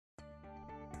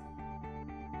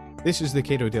This is the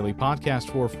Cato Daily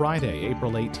Podcast for Friday,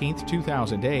 April 18th,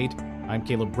 2008. I'm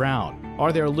Caleb Brown.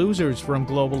 Are there losers from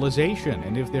globalization?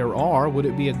 And if there are, would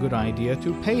it be a good idea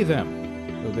to pay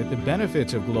them so that the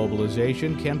benefits of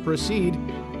globalization can proceed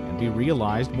and be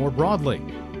realized more broadly?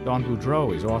 Don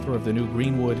Boudreau is author of the new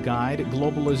Greenwood Guide,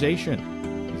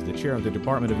 Globalization. He's the chair of the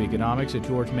Department of Economics at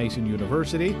George Mason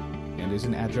University and is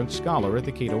an adjunct scholar at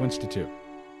the Cato Institute.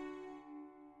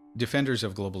 Defenders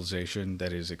of globalization,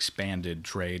 that is expanded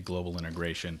trade, global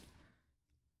integration,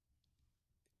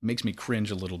 makes me cringe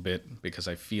a little bit because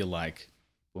I feel like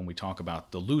when we talk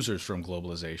about the losers from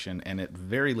globalization, and at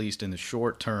very least in the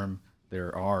short term,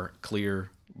 there are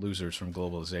clear losers from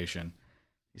globalization,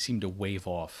 they seem to wave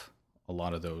off a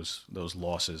lot of those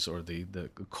losses or the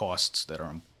costs that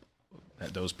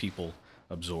those people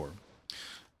absorb.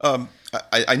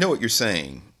 I know what you're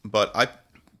saying, but I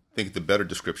think the better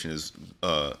description is,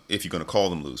 if you're going to call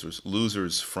them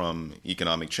losers from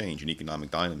economic change and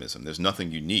economic dynamism. There's nothing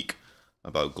unique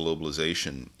about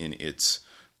globalization in its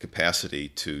capacity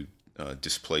to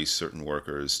displace certain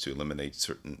workers, to eliminate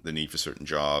the need for certain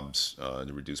jobs,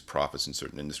 to reduce profits in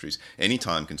certain industries.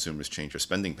 Anytime consumers change their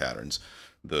spending patterns,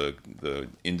 the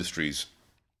industries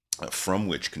from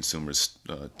which consumers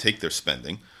take their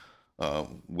spending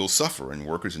will suffer, and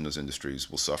workers in those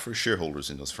industries will suffer, shareholders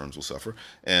in those firms will suffer,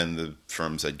 and the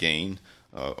firms that gain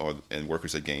and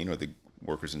workers that gain are the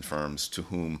workers in firms to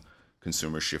whom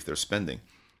consumers shift their spending.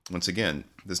 Once again,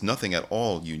 there's nothing at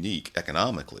all unique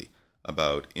economically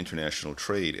about international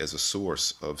trade as a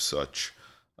source of such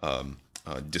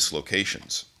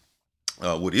dislocations.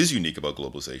 What is unique about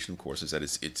globalization, of course, is that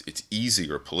it's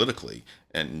easier politically,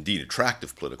 and indeed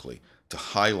attractive politically, to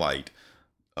highlight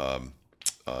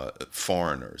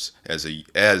foreigners as a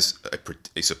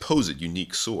supposed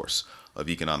unique source of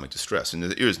economic distress. And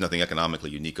there is nothing economically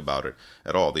unique about it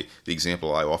at all. The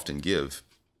example I often give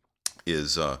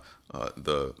is the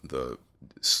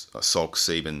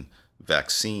Salk-Sabin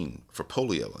vaccine for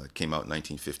polio that came out in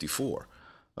 1954.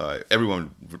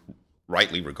 Everyone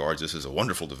rightly regards this as a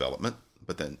wonderful development,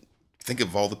 but then think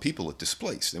of all the people it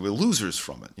displaced. There were losers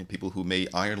from it. People who made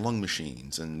iron lung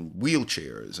machines and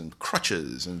wheelchairs and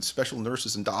crutches and special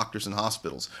nurses and doctors in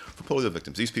hospitals for polio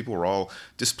victims. These people were all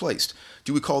displaced.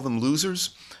 Do we call them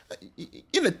losers?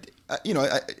 You can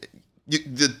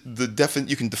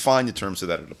define the terms so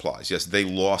that it applies. Yes, they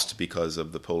lost because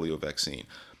of the polio vaccine.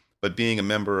 But being a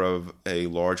member of a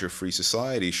larger free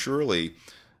society, surely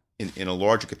in a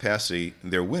larger capacity,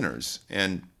 they're winners.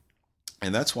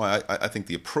 And that's why I think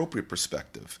the appropriate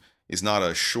perspective is not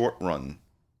a short-run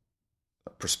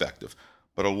perspective,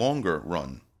 but a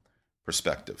longer-run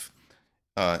perspective.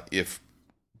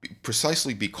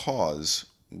 Precisely because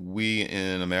we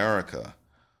in America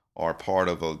are part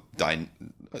of an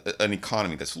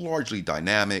economy that's largely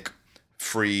dynamic,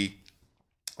 free,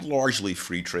 largely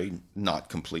free trade, not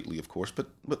completely, of course,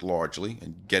 but largely,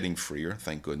 and getting freer,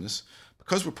 thank goodness.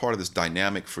 Because we're part of this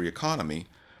dynamic, free economy,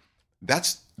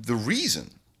 that's the reason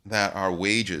that our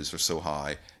wages are so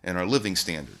high and our living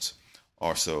standards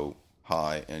are so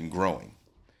high and growing.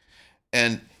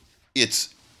 And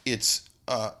it's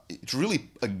really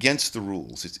against the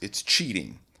rules. It's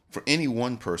cheating for any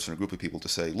one person or group of people to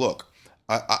say, look,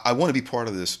 I want to be part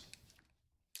of this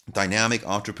dynamic,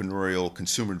 entrepreneurial,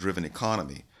 consumer-driven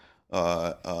economy,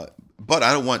 but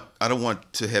I don't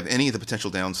want to have any of the potential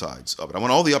downsides of it. I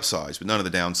want all the upsides, but none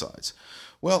of the downsides.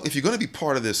 Well, if you're going to be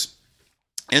part of this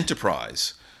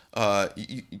enterprise,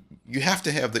 you have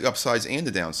to have the upsides and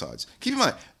the downsides. Keep in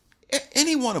mind,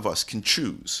 any one of us can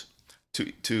choose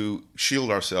to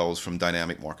shield ourselves from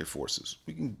dynamic market forces.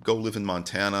 We can go live in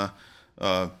Montana,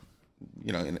 in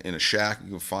a shack. You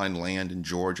can find land in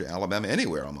Georgia, Alabama,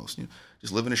 anywhere almost.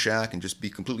 Just live in a shack and just be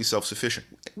completely self-sufficient.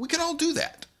 We can all do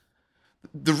that.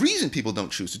 The reason people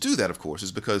don't choose to do that, of course,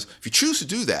 is because if you choose to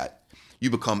do that, you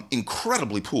become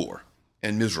incredibly poor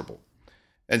and miserable.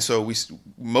 And so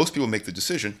most people make the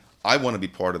decision, I want to be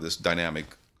part of this dynamic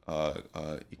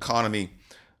economy,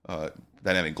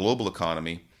 dynamic global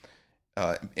economy.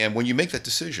 And when you make that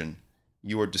decision,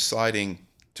 you are deciding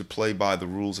to play by the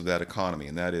rules of that economy,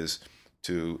 and that is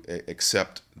to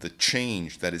accept the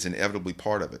change that is inevitably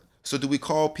part of it. So do we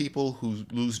call people who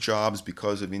lose jobs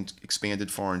because of expanded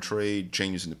foreign trade,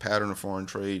 changes in the pattern of foreign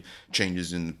trade,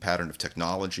 changes in the pattern of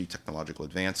technology, technological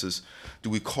advances, do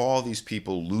we call these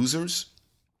people losers?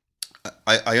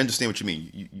 I understand what you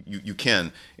mean. You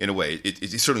can, in a way.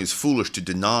 It certainly is foolish to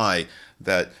deny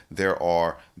that there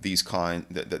are these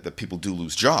that people do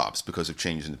lose jobs because of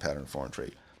changes in the pattern of foreign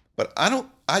trade. But I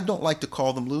don't like to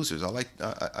call them losers.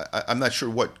 I'm not sure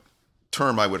what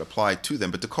term I would apply to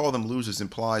them. But to call them losers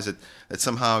implies that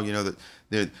somehow,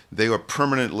 that they are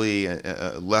permanently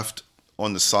left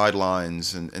on the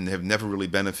sidelines and have never really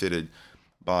benefited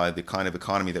by the kind of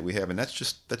economy that we have, and that's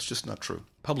just not true.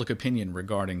 Public opinion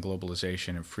regarding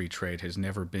globalization and free trade has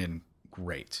never been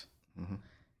great. Mm-hmm.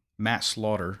 Matt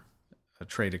Slaughter, a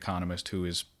trade economist who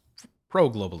is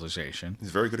pro-globalization. He's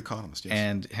a very good economist, yes.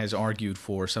 And has argued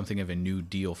for something of a new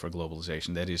deal for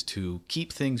globalization, that is to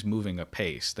keep things moving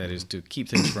apace, that is to keep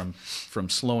things from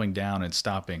slowing down and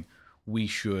stopping. We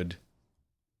should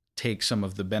take some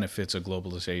of the benefits of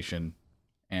globalization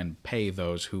and pay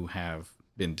those who have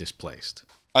been displaced.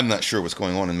 I'm not sure what's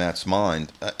going on in Matt's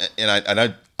mind,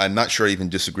 and I'm not sure I even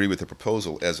disagree with the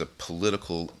proposal as a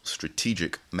political,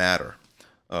 strategic matter.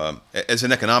 As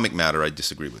an economic matter, I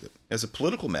disagree with it. As a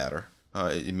political matter,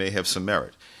 it may have some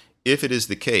merit. If it is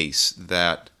the case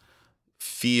that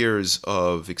fears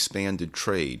of expanded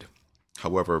trade,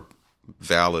 however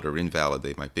valid or invalid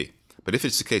they might be, but if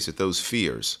it's the case that those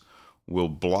fears will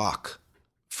block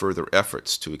further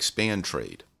efforts to expand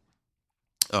trade,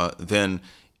 then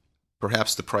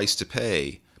perhaps the price to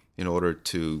pay in order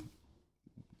to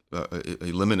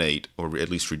eliminate or at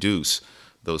least reduce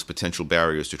those potential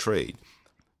barriers to trade,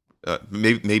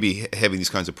 maybe having these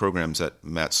kinds of programs that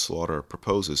Matt Slaughter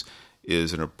proposes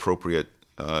is an appropriate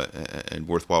and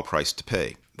worthwhile price to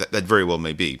pay. That very well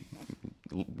may be.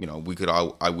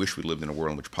 I wish we lived in a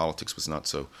world in which politics was not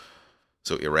so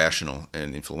irrational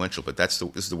and influential, but this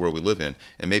is the world we live in,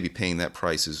 and maybe paying that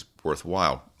price is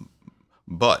worthwhile.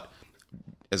 But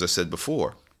as I said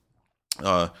before,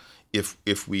 if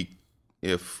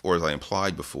as I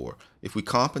implied before, if we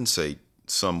compensate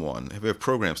someone, if we have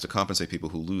programs to compensate people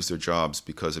who lose their jobs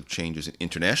because of changes in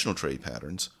international trade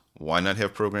patterns, why not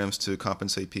have programs to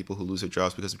compensate people who lose their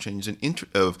jobs because of changes in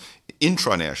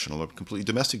intranational or completely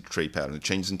domestic trade patterns,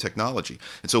 changes in technology?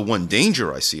 And so one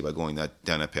danger I see by going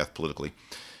down that path politically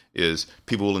is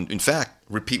people will, in fact,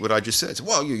 repeat what I just said. So,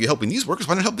 well, you're helping these workers,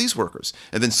 why not help these workers?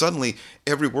 And then suddenly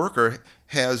every worker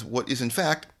has what is, in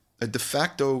fact, a de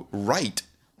facto right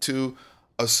to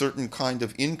a certain kind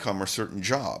of income or certain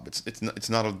job. It's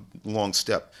not a long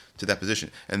step to that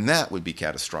position. And that would be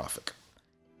catastrophic.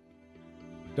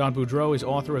 Don Boudreau is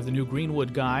author of the new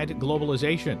Greenwood Guide,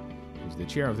 Globalization. He's the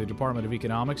chair of the Department of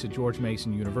Economics at George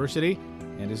Mason University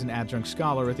and is an adjunct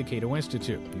scholar at the Cato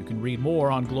Institute. You can read more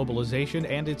on globalization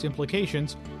and its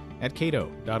implications at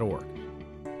cato.org.